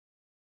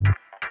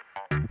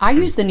I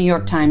use the New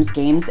York Times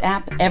Games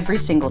app every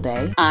single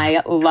day.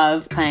 I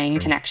love playing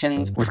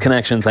Connections. With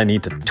Connections, I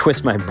need to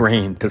twist my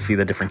brain to see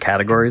the different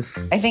categories.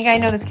 I think I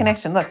know this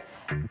connection. Look,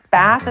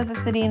 Bath is a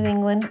city in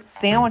England,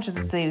 Sandwich is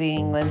a city in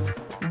England,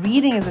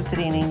 Reading is a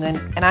city in England,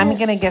 and I'm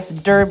going to guess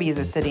Derby is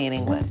a city in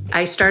England.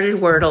 I started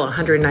Wordle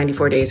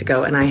 194 days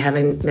ago, and I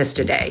haven't missed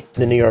a day.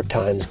 The New York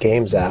Times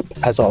Games app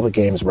has all the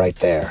games right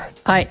there.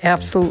 I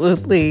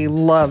absolutely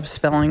love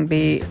Spelling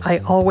Bee. I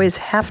always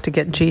have to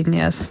get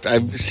Genius.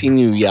 I've seen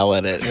you yell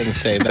at it and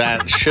say,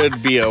 that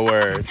should be a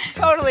word.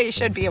 Totally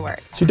should be a word.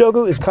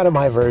 Sudoku is kind of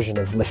my version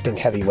of lifting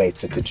heavy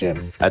weights at the gym.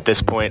 At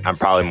this point, I'm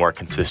probably more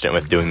consistent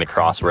with doing the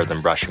crossword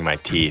than brushing my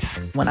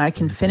teeth. When I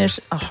can finish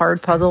a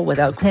hard puzzle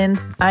without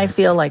hints, I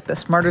feel like the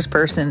smartest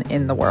person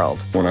in the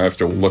world. When I have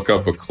to look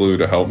up a clue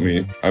to help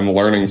me, I'm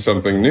learning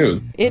something new.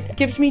 It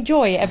gives me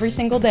joy every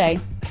single day.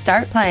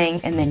 Start playing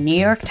in the New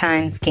York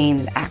Times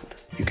Games app.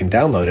 You can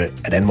download it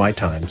at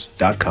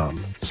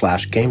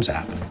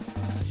nytimes.com/gamesapp.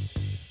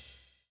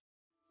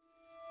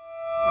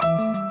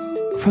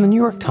 From the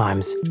New York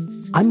Times,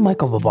 I'm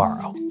Michael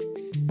Barbaro.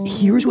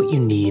 Here's what you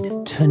need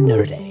to know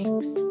today.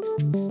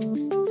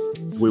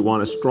 We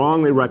want to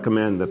strongly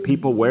recommend that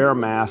people wear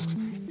masks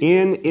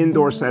in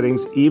indoor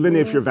settings, even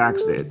if you're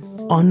vaccinated.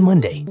 On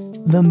Monday,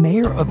 the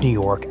mayor of New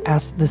York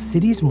asked the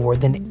city's more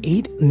than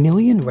 8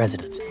 million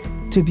residents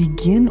to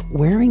begin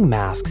wearing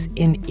masks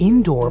in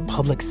indoor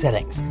public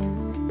settings,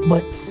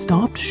 but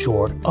stopped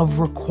short of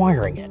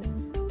requiring it,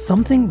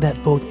 something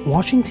that both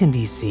Washington,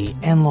 D.C.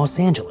 and Los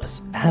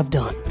Angeles have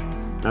done.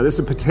 Now, this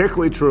is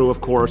particularly true,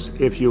 of course,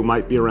 if you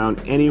might be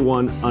around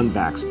anyone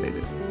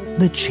unvaccinated.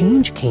 The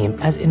change came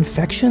as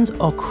infections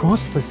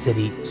across the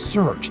city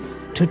surged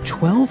to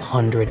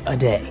 1,200 a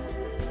day,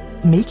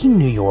 making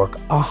New York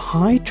a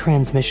high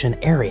transmission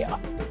area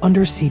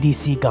under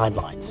CDC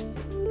guidelines.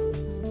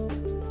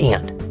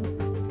 And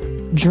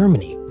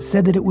Germany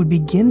said that it would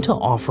begin to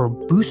offer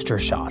booster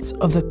shots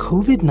of the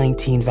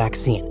COVID-19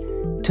 vaccine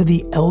to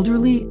the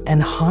elderly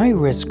and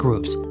high-risk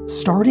groups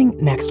starting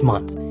next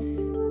month,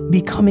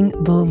 becoming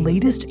the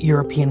latest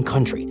European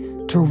country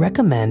to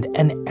recommend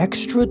an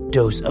extra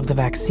dose of the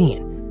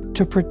vaccine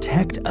to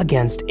protect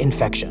against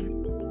infection.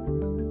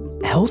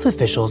 Health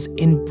officials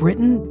in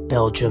Britain,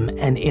 Belgium,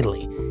 and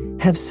Italy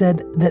have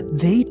said that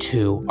they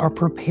too are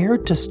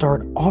prepared to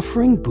start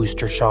offering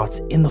booster shots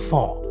in the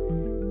fall.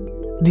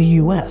 The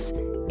U.S.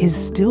 is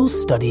still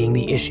studying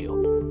the issue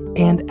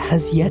and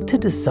has yet to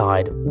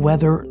decide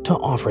whether to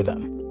offer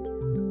them.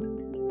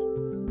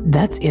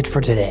 That's it for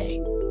today.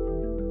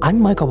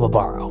 I'm Michael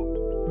Barbaro.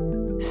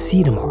 See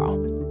you tomorrow.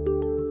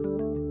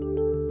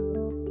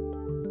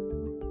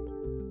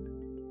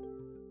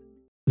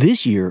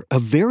 This year, a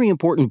very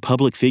important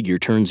public figure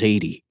turns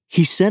 80.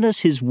 He sent us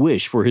his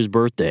wish for his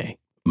birthday.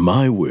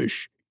 My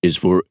wish is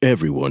for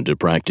everyone to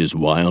practice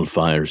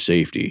wildfire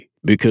safety,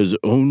 because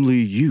only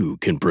you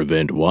can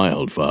prevent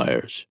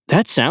wildfires.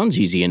 That sounds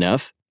easy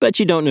enough. Bet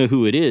you don't know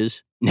who it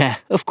is. Nah,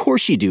 of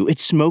course you do.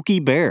 It's Smokey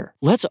Bear.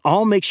 Let's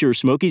all make sure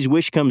Smokey's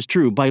wish comes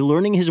true by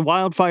learning his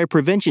wildfire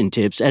prevention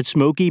tips at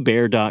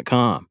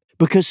SmokeyBear.com.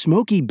 Because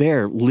Smokey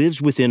Bear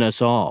lives within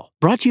us all.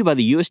 Brought to you by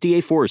the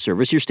USDA Forest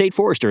Service, your state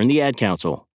forester, and the Ad Council.